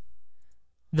became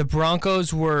the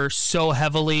Broncos were so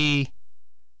heavily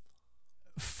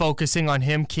focusing on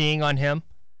him, keying on him,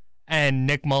 and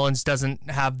Nick Mullins doesn't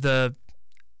have the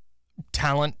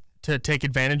talent to take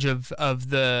advantage of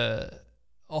the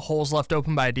holes left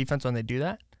open by a defense when they do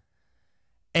that.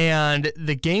 And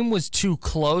the game was too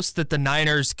close that the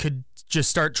Niners could just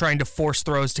start trying to force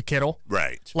throws to Kittle.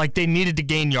 Right. Like they needed to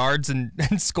gain yards and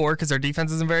score because their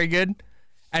defense isn't very good.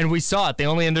 And we saw it. They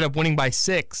only ended up winning by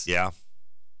 6. Yeah.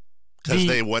 Because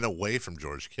they went away from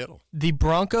George Kittle. The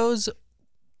Broncos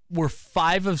were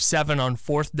 5 of 7 on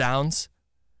fourth downs.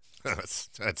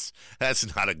 That's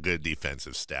not a good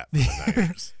defensive stat for the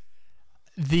Niners.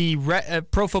 The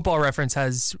Pro Football Reference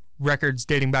has records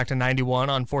dating back to 91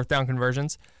 on fourth down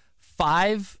conversions.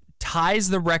 5 ties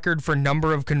the record for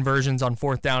number of conversions on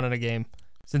fourth down in a game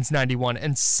since 91,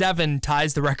 and 7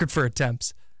 ties the record for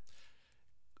attempts.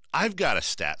 I've got a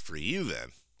stat for you then.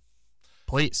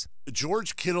 Please.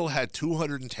 George Kittle had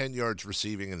 210 yards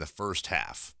receiving in the first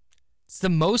half. It's the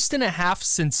most in a half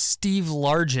since Steve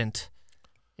Largent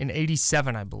in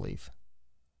 87, I believe.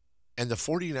 And the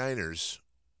 49ers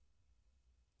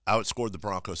outscored the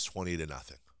Broncos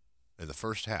 20-0 in the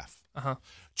first half. Uh-huh.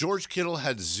 George Kittle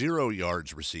had 0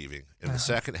 yards receiving in the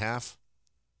second half.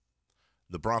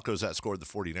 The Broncos outscored the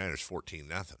 49ers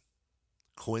 14-0.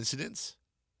 Coincidence?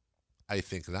 I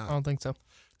think not. I don't think so.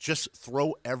 Just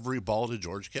throw every ball to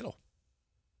George Kittle.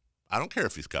 I don't care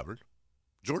if he's covered.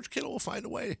 George Kittle will find a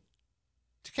way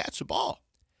to catch the ball.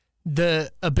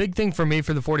 A big thing for me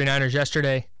for the 49ers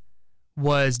yesterday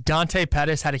was Dante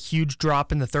Pettis had a huge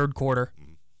drop in the third quarter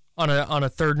on a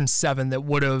 3rd and 7 that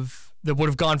would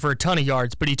have gone for a ton of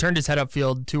yards, but he turned his head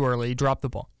upfield too early. He dropped the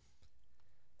ball.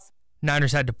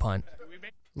 Niners had to punt.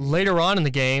 Later on in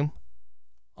the game,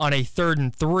 on a 3rd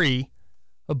and 3,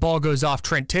 a ball goes off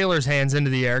Trent Taylor's hands into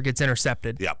the air, gets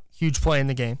intercepted. Yep. Huge play in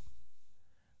the game.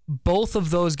 Both of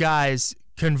those guys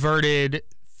converted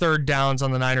third downs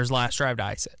on the Niners' last drive to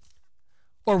ice it.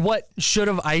 Or what should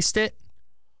have iced it.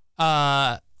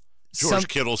 George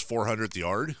Kittle's 400th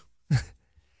yard.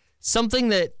 Something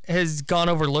that has gone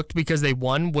overlooked because they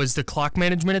won was the clock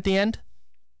management at the end.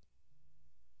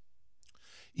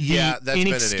 Yeah, that's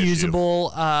inexcusable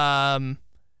been an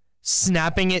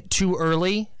snapping it too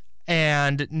early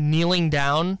and kneeling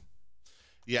down.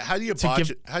 Yeah, how do you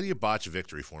botch a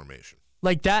victory formation?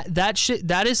 Like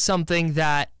that is something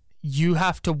that you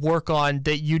have to work on,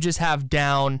 that you just have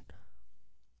down.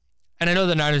 And I know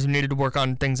the Niners needed to work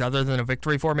on things other than a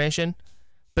victory formation,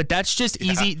 but that's just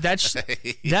easy. That's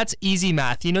easy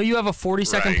math. You know, you have a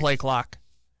 40-second play clock.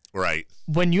 Right.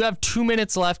 When you have 2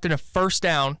 minutes left and a first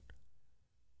down,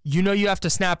 you know you have to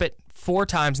snap it 4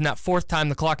 times, and that 4th time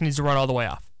the clock needs to run all the way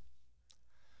off.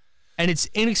 And it's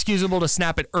inexcusable to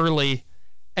snap it early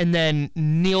and then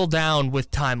kneel down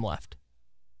with time left.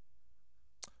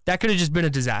 That could have just been a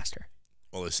disaster.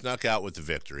 Well, they snuck out with the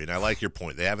victory, and I like your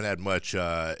point. They haven't had much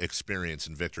experience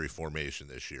in victory formation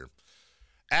this year.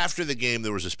 After the game,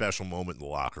 there was a special moment in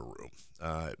the locker room.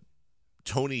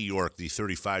 Tony York, the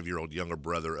 35-year-old younger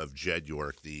brother of Jed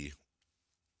York, the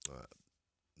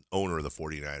owner of the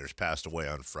 49ers, passed away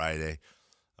on Friday.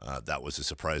 That was a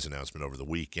surprise announcement over the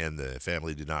weekend. The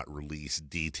family did not release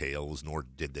details, nor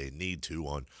did they need to,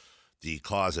 on the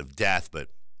cause of death, but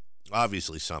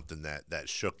obviously something that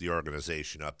shook the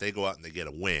organization up. They go out and they get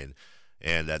a win,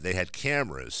 and they had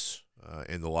cameras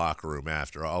in the locker room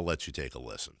after. I'll let you take a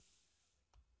listen.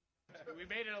 We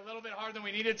made it a little bit harder than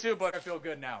we needed to, but I feel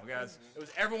good now, guys. It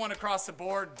was everyone across the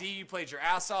board. D, you played your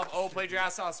ass off. O, played your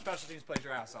ass off. Special teams played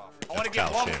your ass off. I want to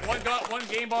get one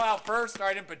game ball out first, all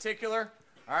right, in particular.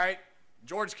 All right,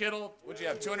 George Kittle, what'd you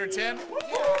have, 210? All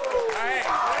right.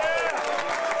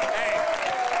 Hey,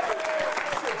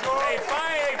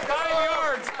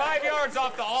 5 yards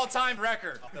off the all-time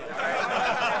record. Hey,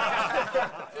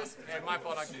 my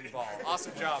fault I can do the ball.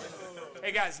 Awesome job.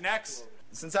 Hey, guys, next.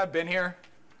 Since I've been here,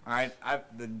 all right,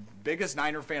 the biggest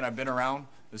Niner fan I've been around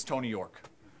is Tony York.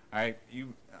 All right,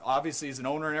 you obviously he's an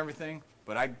owner and everything,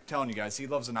 but I'm telling you guys, he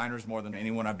loves the Niners more than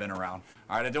anyone I've been around.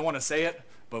 All right, I don't want to say it,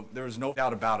 but there was no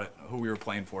doubt about it who we were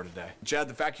playing for today. Jed,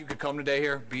 the fact you could come today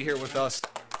here, be here with us.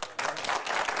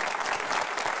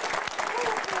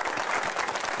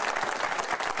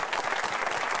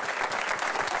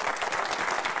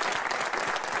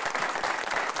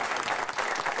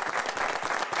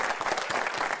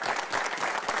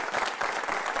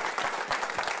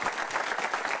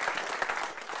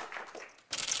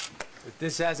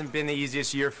 This hasn't been the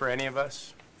easiest year for any of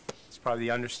us. It's probably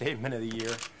the understatement of the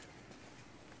year.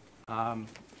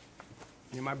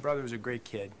 My brother was a great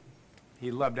kid.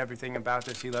 He loved everything about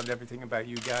this. He loved everything about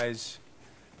you guys.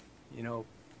 You know,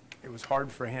 it was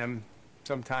hard for him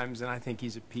sometimes, and I think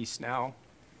he's at peace now.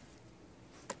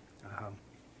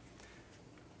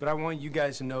 But I want you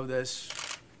guys to know this.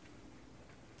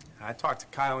 I talked to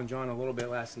Kyle and John a little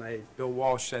bit last night. Bill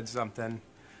Walsh said something.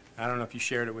 I don't know if you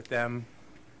shared it with them.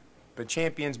 But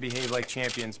champions behave like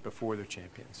champions before they're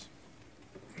champions.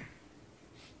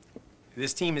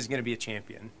 This team is going to be a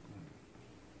champion.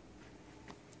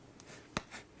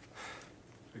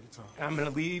 I'm going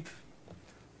to leave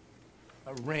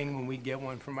a ring when we get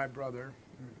one for my brother.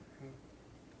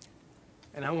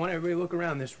 And I want everybody to look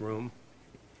around this room,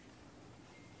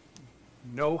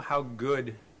 know how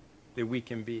good that we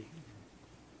can be.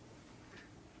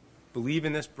 Believe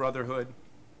in this brotherhood.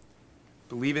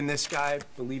 Believe in this guy,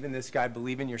 believe in this guy,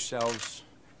 believe in yourselves.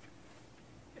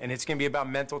 And it's going to be about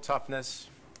mental toughness.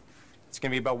 It's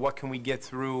going to be about what can we get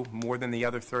through more than the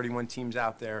other 31 teams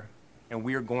out there, and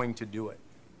we are going to do it.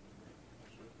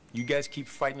 You guys keep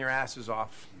fighting your asses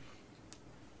off.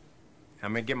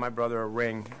 I'm going to give my brother a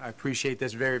ring. I appreciate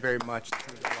this very, very much.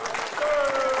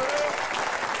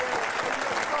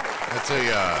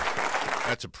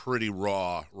 That's a pretty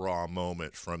raw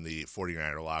moment from the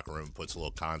 49er locker room. Puts a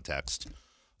little context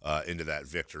into that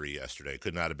victory yesterday.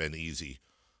 Could not have been easy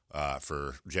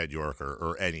for Jed York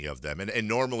or any of them. And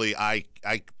normally I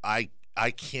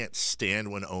can't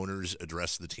stand when owners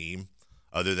address the team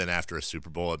other than after a Super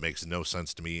Bowl. It makes no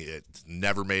sense to me. It's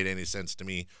never made any sense to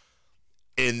me.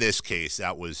 In this case,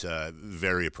 that was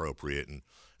very appropriate and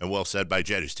well said by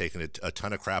Jed, who's taken a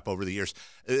ton of crap over the years.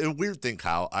 A weird thing,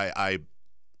 Kyle, I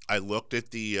looked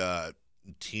at the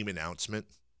team announcement,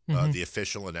 the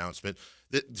official announcement.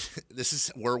 This is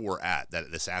where we're at,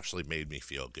 that this actually made me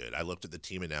feel good. I looked at the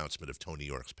team announcement of Tony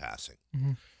York's passing,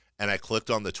 and I clicked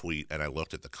on the tweet, and I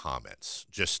looked at the comments.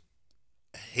 Just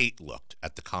looked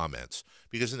at the comments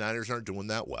because the Niners aren't doing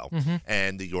that well,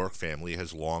 and the York family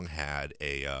has long had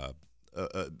a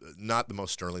not the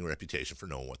most sterling reputation for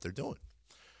knowing what they're doing.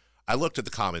 I looked at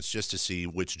the comments just to see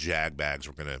which jagbags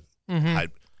were going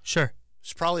to Sure.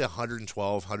 It's probably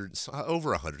 112,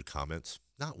 over 100 comments.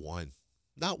 Not one.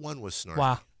 Not one was snarky.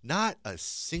 Wow. Not a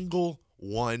single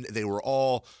one. They were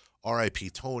all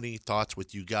R.I.P. Tony, thoughts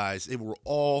with you guys. They were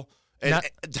all And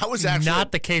that was actually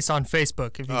not the case on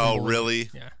Facebook. If you oh, really?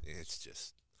 Yeah. It's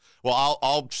just well,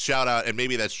 I'll shout out, and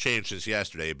maybe that's changed since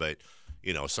yesterday, but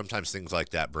sometimes things like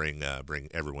that bring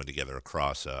everyone together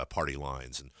across party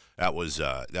lines, and that was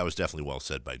definitely well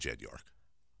said by Jed York.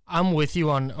 I'm with you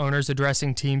on owners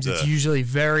addressing teams. It's usually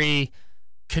very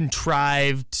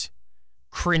contrived,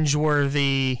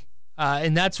 cringeworthy,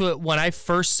 and that's what when I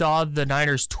first saw the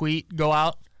Niners tweet go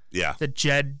out. Yeah, that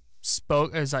Jed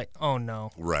spoke. I was like, oh no,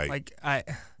 right? Like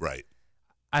right.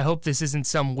 I hope this isn't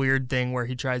some weird thing where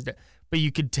he tries to, but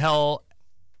you could tell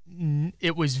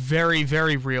it was very,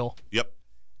 very real. Yep.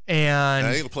 And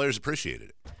I think the players appreciated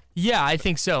it. Yeah, I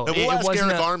think so. And we'll ask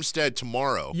Eric Armstead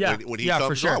tomorrow when he comes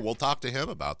for sure. on. We'll talk to him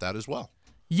about that as well.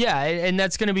 Yeah, and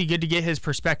that's going to be good to get his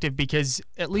perspective because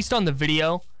at least on the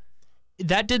video,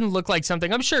 that didn't look like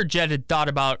something. I'm sure Jed had thought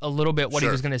about a little bit what he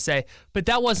was going to say, but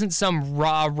that wasn't some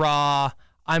rah-rah,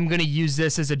 I'm going to use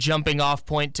this as a jumping off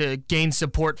point to gain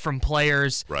support from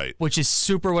players, right? Which is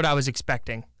super what I was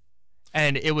expecting.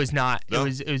 And it was not. No.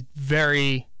 It was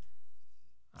very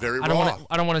raw.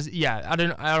 I don't want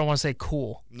to say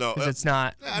cool. No, because it's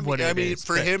not. I mean,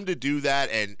 for him to do that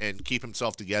and keep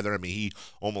himself together. I mean, he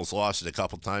almost lost it a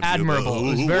couple times. Admirable.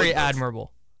 It was very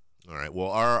admirable. All right.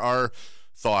 Well, our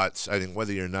thoughts. I think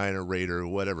whether you're a Niner, Raider,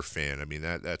 whatever fan. I mean,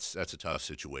 that's a tough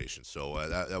situation. So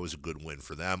that was a good win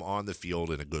for them on the field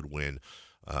and a good win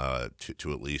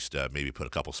to at least maybe put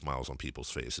a couple smiles on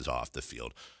people's faces off the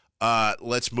field.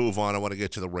 Let's move on. I want to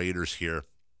get to the Raiders here.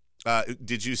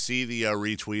 Did you see the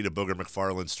retweet of Booger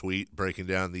McFarland's tweet breaking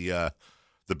down the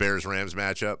Bears-Rams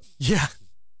matchup? Yeah.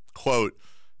 Quote,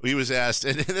 he was asked,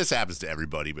 and this happens to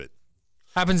everybody, but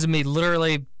happens to me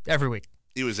literally every week.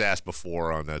 He was asked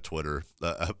before on Twitter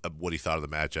what he thought of the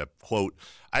matchup. Quote,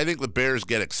 I think the Bears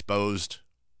get exposed.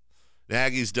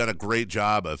 Nagy's done a great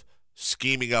job of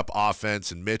scheming up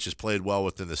offense, and Mitch has played well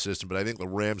within the system, but I think the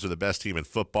Rams are the best team in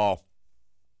football.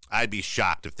 I'd be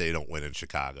shocked if they don't win in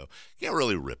Chicago. Can't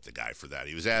really rip the guy for that.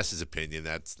 He was asked his opinion.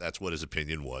 That's what his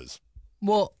opinion was.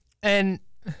 Well, and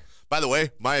by the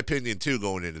way, my opinion too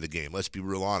going into the game. Let's be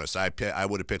real honest. I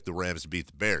would have picked the Rams to beat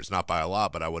the Bears, not by a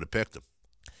lot, but I would have picked them.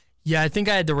 Yeah, I think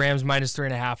I had the Rams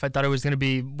 -3.5. I thought it was going to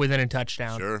be within a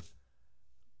touchdown. Sure.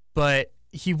 But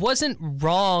he wasn't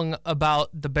wrong about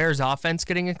the Bears offense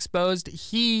getting exposed.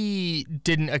 He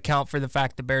didn't account for the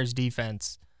fact the Bears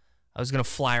defense was going to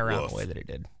fly around the way that it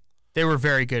did. They were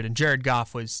very good, and Jared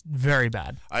Goff was very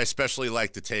bad. I especially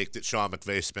like the take that Sean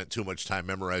McVay spent too much time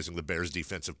memorizing the Bears'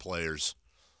 defensive players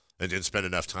and didn't spend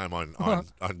enough time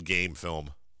on game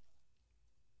film.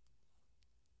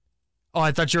 Oh,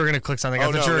 I thought you were going to click something.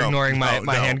 I thought you were ignoring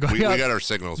my hand going up. We got our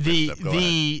signals mixed up. Go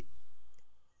ahead.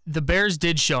 The Bears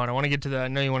did show, and I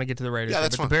know you want to get to the Raiders. Yeah,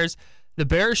 that's fine. The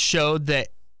Bears showed that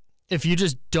if you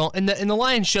just don't, and the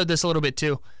Lions showed this a little bit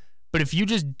too, but if you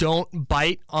just don't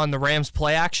bite on the Rams'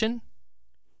 play action,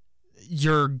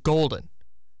 you're golden.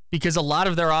 Because a lot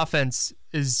of their offense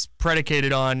is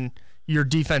predicated on your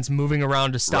defense moving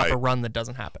around to stop a run that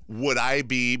doesn't happen. Would I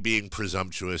be being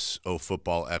presumptuous,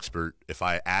 football expert, if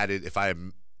I added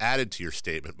to your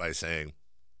statement by saying,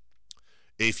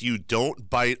 if you don't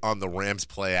bite on the Rams'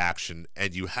 play action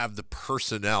and you have the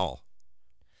personnel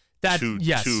to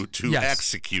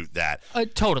execute that.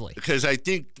 Totally. Because I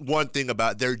think one thing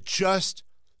about they're just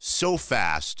so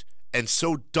fast and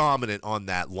so dominant on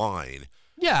that line.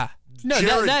 Yeah. No,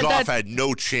 Jared Goff had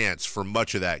no chance for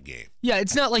much of that game. Yeah,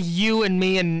 it's not like you and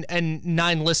me and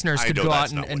 9 listeners could go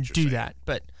out and do that.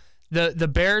 But the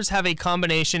Bears have a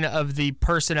combination of the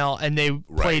personnel, and they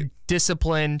played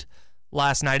disciplined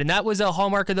last night, and that was a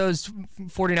hallmark of those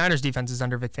 49ers defenses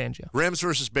under Vic Fangio. Rams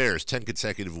versus Bears, 10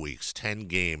 consecutive weeks, 10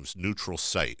 games, neutral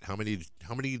site. How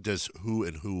many does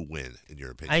who win, in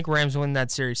your opinion? I think Rams win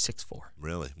that series 6-4.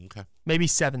 Really? Okay. Maybe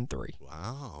 7-3.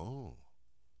 Wow.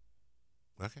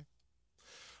 Okay.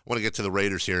 I want to get to the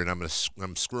Raiders here, and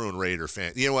I'm screwing Raider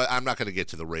fans. You know what? I'm not going to get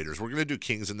to the Raiders. We're going to do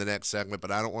Kings in the next segment, but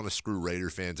I don't want to screw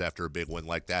Raider fans after a big win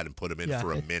like that and put them in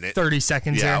for a minute. 30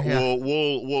 seconds. Yeah, there.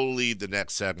 We'll lead the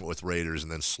next segment with Raiders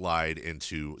and then slide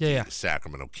into the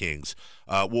Sacramento Kings.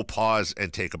 We'll pause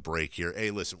and take a break here. Hey,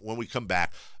 listen, when we come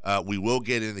back, we will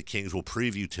get into the Kings. We'll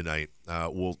preview tonight.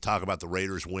 We'll talk about the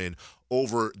Raiders' win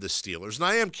over the Steelers. And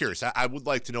I am curious. I would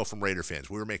like to know from Raider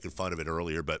fans. We were making fun of it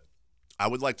earlier, but I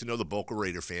would like to know the bulk of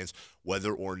Raider fans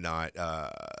whether or not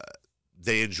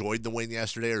they enjoyed the win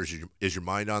yesterday, or is your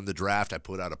mind on the draft? I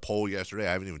put out a poll yesterday.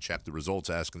 I haven't even checked the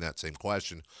results asking that same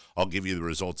question. I'll give you the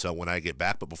results when I get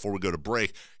back. But before we go to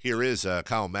break, here is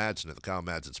Kyle Madson at the Kyle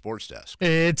Madson Sports Desk.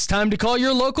 It's time to call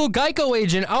your local Geico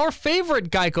agent, our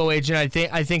favorite Geico agent,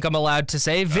 I think I'm allowed to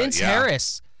say, Vince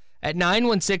Harris. at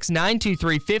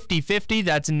 916-923-5050.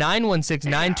 That's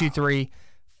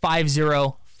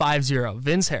 916-923-5050.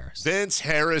 Vince Harris. Vince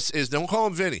Harris is, don't call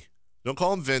him Vinny. Don't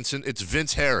call him Vincent. It's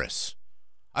Vince Harris.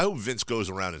 I hope Vince goes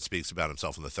around and speaks about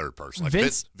himself in the third person. Like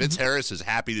Vince Harris is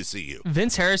happy to see you.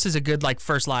 Vince Harris is a good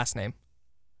first last name.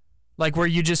 Like where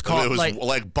you just call it was like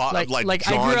John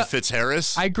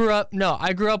Fitzharris. I grew up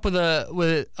with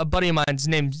a buddy of mine. His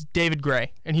name's David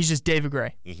Gray, and he's just David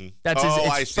Gray. Mm-hmm. That's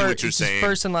I see what you're saying. His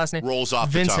first and last name rolls off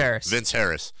Vince the tongue. Harris. Vince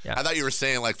Harris. Yeah. I thought you were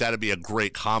saying like that'd be a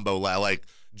great combo, like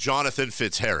Jonathan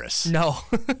Fitzharris. No,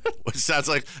 it sounds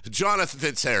like Jonathan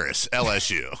Fitzharris,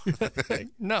 LSU.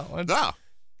 No,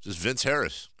 just Vince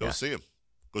Harris. Go see him.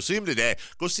 Go see him today.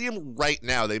 Go see him right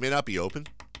now. They may not be open.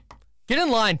 Get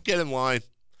in line.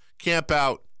 Camp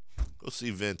out. Go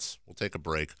see Vince. We'll take a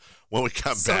break. When we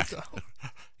come back,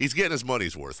 he's getting his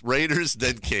money's worth. Raiders,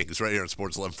 then Kings, right here on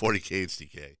Sports 1140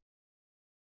 KHTK.